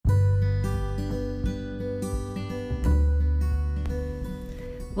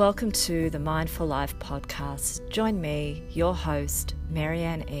Welcome to the Mindful Life podcast. Join me, your host,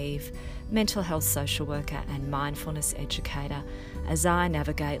 Marianne Eve, mental health social worker and mindfulness educator, as I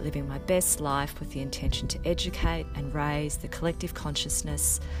navigate living my best life with the intention to educate and raise the collective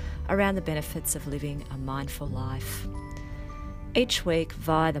consciousness around the benefits of living a mindful life. Each week,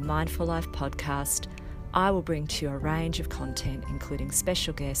 via the Mindful Life podcast, I will bring to you a range of content, including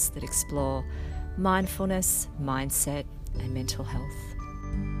special guests that explore mindfulness, mindset, and mental health.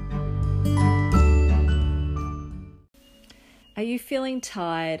 Are you feeling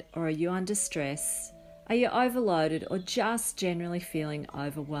tired, or are you under stress? Are you overloaded or just generally feeling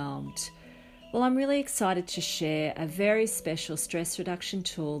overwhelmed? Well, I'm really excited to share a very special stress reduction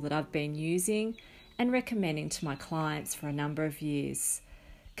tool that I've been using and recommending to my clients for a number of years.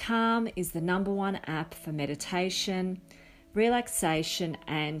 Calm is the number one app for meditation, relaxation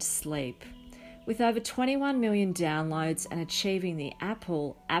and sleep. With over 21 million downloads and achieving the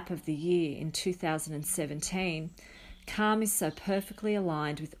Apple App of the Year in 2017, Calm is so perfectly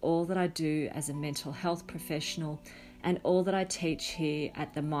aligned with all that I do as a mental health professional and all that I teach here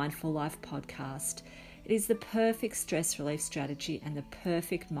at the Mindful Life podcast. It is the perfect stress relief strategy and the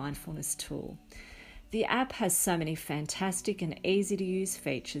perfect mindfulness tool. The app has so many fantastic and easy to use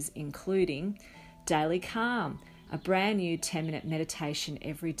features, including Daily Calm, a brand new 10-minute meditation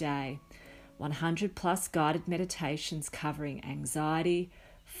every day, 100 plus guided meditations covering anxiety,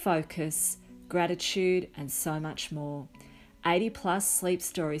 focus, gratitude, and so much more. 80 plus sleep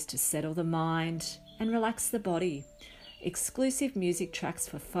stories to settle the mind and relax the body. Exclusive music tracks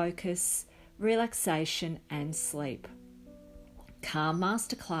for focus, relaxation, and sleep. Calm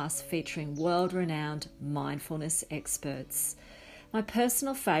Masterclass featuring world-renowned mindfulness experts. My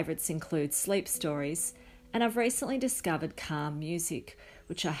personal favourites include sleep stories, and I've recently discovered Calm music,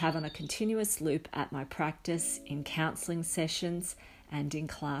 which I have on a continuous loop at my practice, in counselling sessions, and in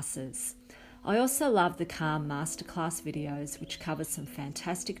classes. I also love the Calm Masterclass videos, which cover some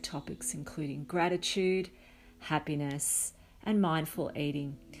fantastic topics including gratitude, happiness, and mindful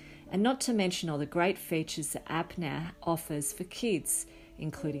eating. And not to mention all the great features the app now offers for kids,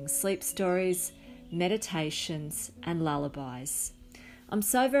 including sleep stories, meditations, and lullabies. I'm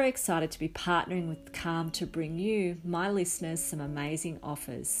so very excited to be partnering with Calm to bring you, my listeners, some amazing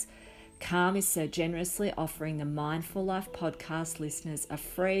offers. Calm is so generously offering the Mindful Life podcast listeners a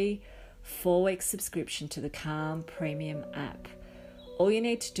free 4-week subscription to the Calm Premium app. All you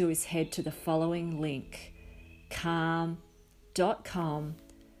need to do is head to the following link, calm.com/Calm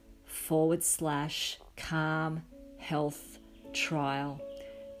Health Trial.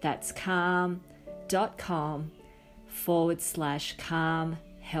 That's calm.com/Calm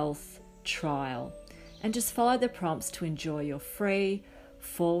Health Trial. And just follow the prompts to enjoy your free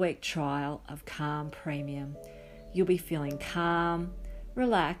 4-week trial of Calm Premium. You'll be feeling calm,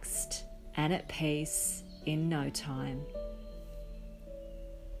 relaxed, and at peace in no time.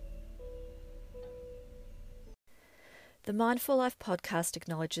 The Mindful Life podcast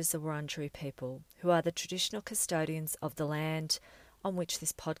acknowledges the Wurundjeri people, who are the traditional custodians of the land on which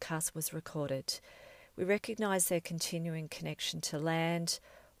this podcast was recorded. We recognise their continuing connection to land,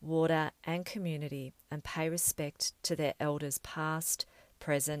 water, and community, and pay respect to their elders past,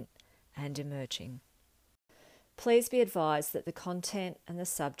 present, and emerging. Please be advised that the content and the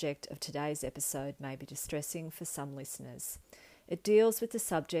subject of today's episode may be distressing for some listeners. It deals with the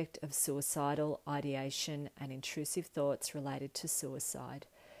subject of suicidal ideation and intrusive thoughts related to suicide.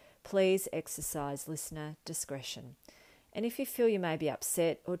 Please exercise listener discretion. And if you feel you may be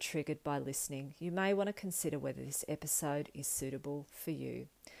upset or triggered by listening, you may want to consider whether this episode is suitable for you.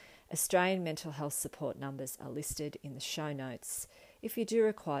 Australian mental health support numbers are listed in the show notes if you do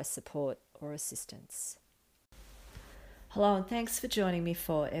require support or assistance. Hello, and thanks for joining me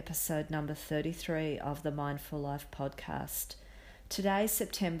for episode number 33 of the Mindful Life podcast. Today,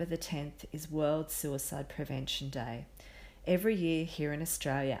 September the 10th, is World Suicide Prevention Day. Every year here in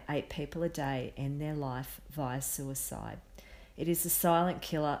Australia, 8 people a day end their life via suicide. It is the silent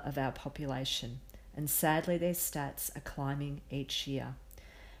killer of our population, and sadly their stats are climbing each year.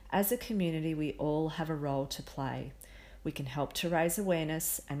 As a community, we all have a role to play. We can help to raise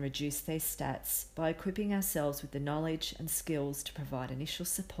awareness and reduce these stats by equipping ourselves with the knowledge and skills to provide initial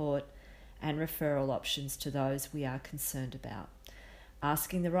support and referral options to those we are concerned about.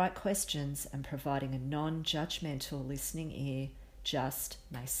 Asking the right questions and providing a non-judgmental listening ear just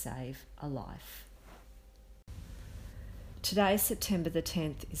may save a life. Today, September the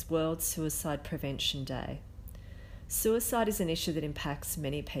 10th, is World Suicide Prevention Day. Suicide is an issue that impacts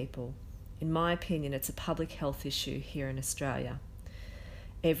many people. In my opinion, it's a public health issue here in Australia.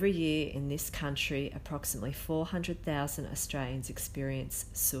 Every year in this country, approximately 400,000 Australians experience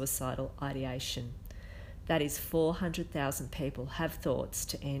suicidal ideation. That is, 400,000 people have thoughts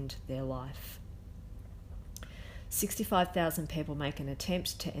to end their life. 65,000 people make an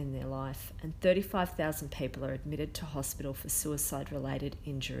attempt to end their life, and 35,000 people are admitted to hospital for suicide-related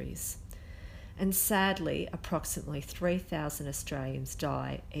injuries. And sadly, approximately 3,000 Australians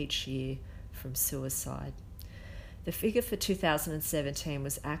die each year from suicide. The figure for 2017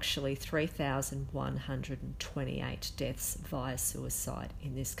 was actually 3,128 deaths via suicide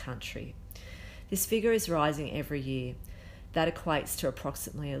in this country. This figure is rising every year. That equates to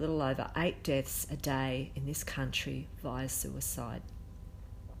approximately a little over 8 deaths a day in this country via suicide.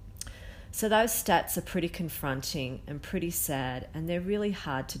 So those stats are pretty confronting and pretty sad, and they're really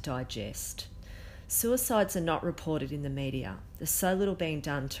hard to digest. Suicides are not reported in the media. There's so little being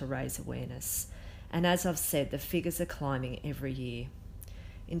done to raise awareness. And as I've said, the figures are climbing every year.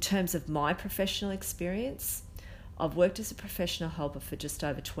 In terms of my professional experience, I've worked as a professional helper for just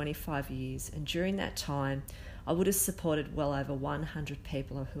over 25 years, and during that time, I would have supported well over 100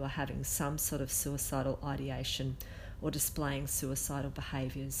 people who are having some sort of suicidal ideation or displaying suicidal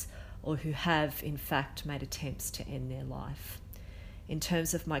behaviours, or who have in fact made attempts to end their life. In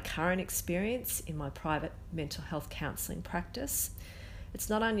terms of my current experience in my private mental health counselling practice, it's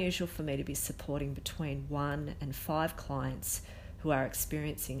not unusual for me to be supporting between 1 and 5 clients who are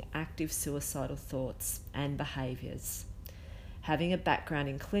experiencing active suicidal thoughts and behaviours. Having a background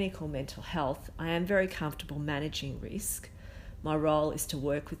in clinical mental health, I am very comfortable managing risk. My role is to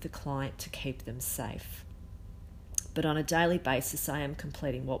work with the client to keep them safe. But on a daily basis, I am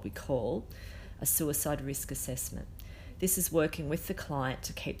completing what we call a suicide risk assessment. This is working with the client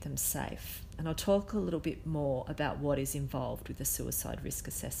to keep them safe. And I'll talk a little bit more about what is involved with the suicide risk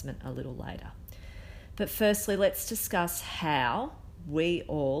assessment a little later. But firstly, let's discuss how we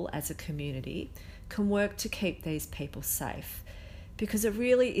all as a community can work to keep these people safe. Because it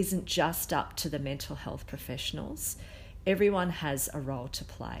really isn't just up to the mental health professionals. Everyone has a role to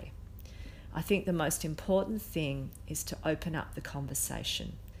play. I think the most important thing is to open up the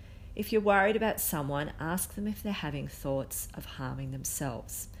conversation. If you're worried about someone, ask them if they're having thoughts of harming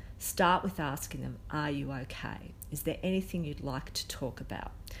themselves. Start with asking them, are you okay? Is there anything you'd like to talk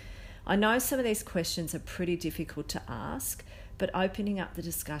about? I know some of these questions are pretty difficult to ask, but opening up the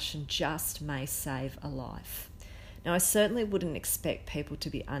discussion just may save a life. Now, I certainly wouldn't expect people to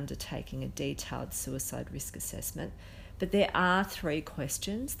be undertaking a detailed suicide risk assessment, but there are 3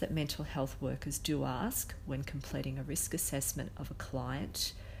 questions that mental health workers do ask when completing a risk assessment of a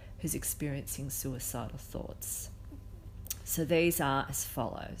client who's experiencing suicidal thoughts. So these are as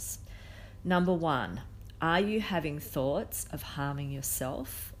follows. Number 1, are you having thoughts of harming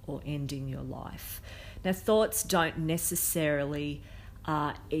yourself or ending your life? Now, thoughts don't necessarily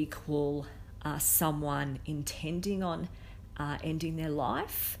equal someone intending on ending their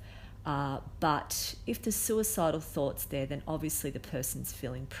life, but if there's suicidal thoughts there, then obviously the person's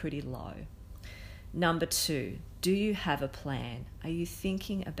feeling pretty low. Number 2, do you have a plan? Are you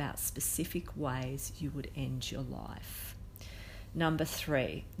thinking about specific ways you would end your life? Number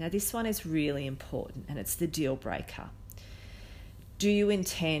 3, now this one is really important and it's the deal breaker. Do you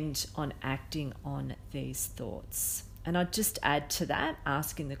intend on acting on these thoughts? And I'd just add to that,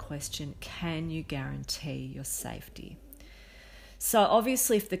 asking the question, can you guarantee your safety? So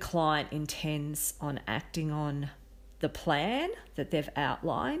obviously if the client intends on acting on the plan that they've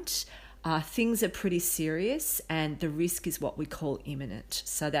outlined, things are pretty serious and the risk is what we call imminent.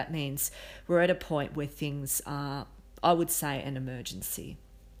 So that means we're at a point where things are, I would say, an emergency.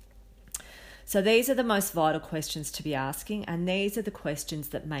 So these are the most vital questions to be asking, and these are the questions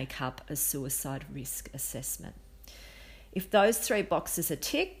that make up a suicide risk assessment. If those 3 boxes are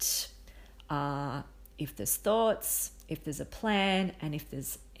ticked, if there's thoughts, if there's a plan, and if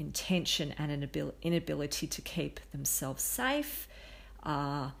there's intention and an inability to keep themselves safe,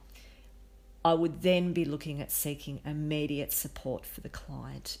 I would then be looking at seeking immediate support for the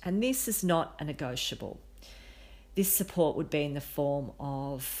client. And this is not a negotiable. This support would be in the form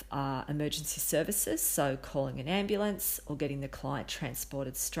of emergency services, so calling an ambulance or getting the client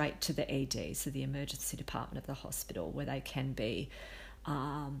transported straight to the ED, so the emergency department of the hospital, where they can be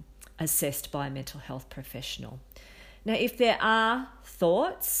assessed by a mental health professional. Now, if there are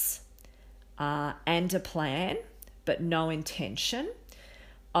thoughts and a plan, but no intention,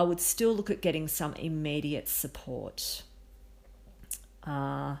 I would still look at getting some immediate support,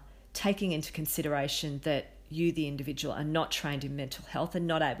 taking into consideration that you, the individual, are not trained in mental health and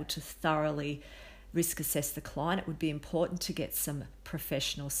not able to thoroughly risk assess the client, it would be important to get some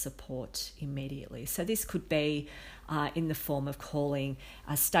professional support immediately. So this could be in the form of calling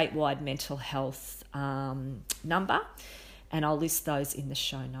a statewide mental health number, and I'll list those in the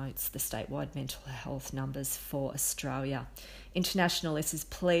show notes, the statewide mental health numbers for Australia. International listeners,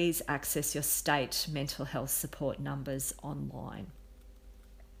 please access your state mental health support numbers online.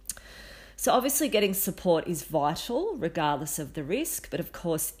 So obviously getting support is vital regardless of the risk, but of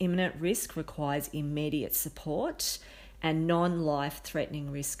course imminent risk requires immediate support, and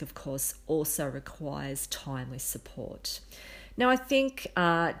non-life-threatening risk, of course, also requires timely support. Now, I think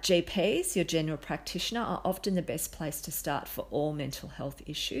GPs, your general practitioner, are often the best place to start for all mental health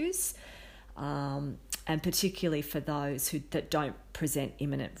issues, and particularly for those that don't present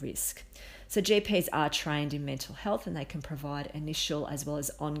imminent risk. So GPs are trained in mental health, and they can provide initial as well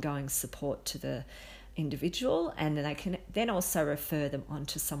as ongoing support to the individual, and then they can then also refer them on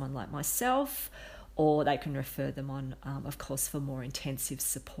to someone like myself, or they can refer them on, of course, for more intensive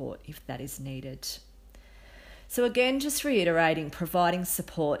support if that is needed. So again, just reiterating, providing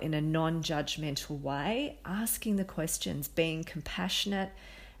support in a non-judgmental way, asking the questions, being compassionate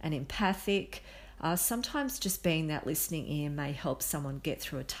and empathic. Sometimes just being that listening ear may help someone get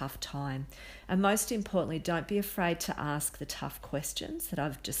through a tough time. And most importantly, don't be afraid to ask the tough questions that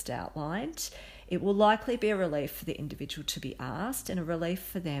I've just outlined. It will likely be a relief for the individual to be asked, and a relief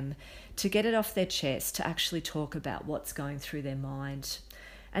for them to get it off their chest, to actually talk about what's going through their mind,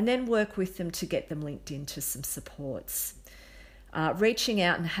 and then work with them to get them linked into some supports. Reaching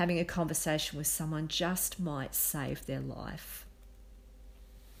out and having a conversation with someone just might save their life.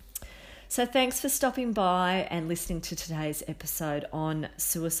 So thanks for stopping by and listening to today's episode on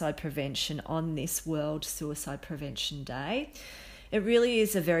suicide prevention on this World Suicide Prevention Day. It really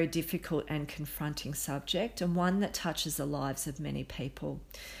is a very difficult and confronting subject, and one that touches the lives of many people.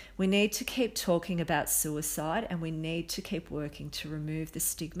 We need to keep talking about suicide, and we need to keep working to remove the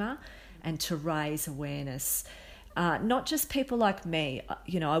stigma and to raise awareness. Not just people like me.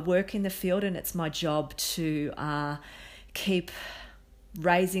 I work in the field, and it's my job to keep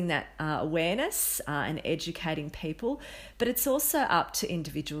raising that awareness and educating people, but it's also up to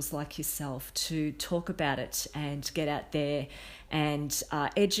individuals like yourself to talk about it and get out there and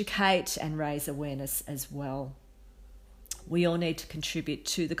educate and raise awareness as well. We all need to contribute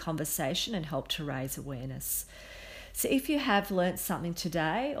to the conversation and help to raise awareness. So if you have learnt something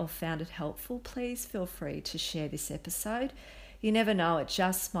today or found it helpful, please feel free to share this episode. You never know, it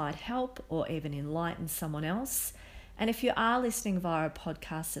just might help or even enlighten someone else. And if you are listening via a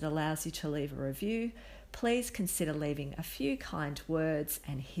podcast that allows you to leave a review, please consider leaving a few kind words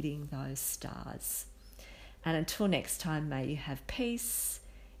and hitting those stars. And until next time, may you have peace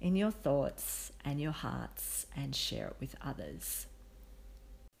in your thoughts and your hearts, and share it with others.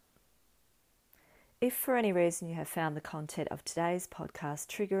 If for any reason you have found the content of today's podcast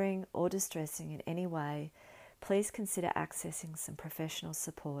triggering or distressing in any way, please consider accessing some professional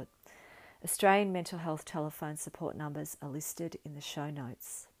support. Australian mental health telephone support numbers are listed in the show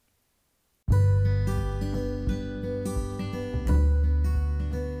notes.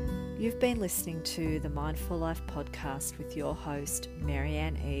 You've been listening to the Mindful Life podcast with your host,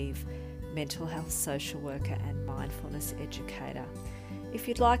 Marianne Eve, mental health social worker and mindfulness educator. If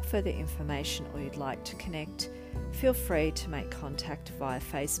you'd like further information or you'd like to connect, feel free to make contact via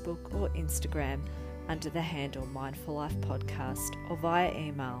Facebook or Instagram under the handle Mindful Life Podcast, or via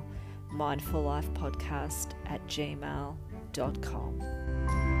email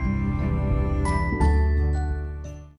mindfullifepodcast@gmail.com.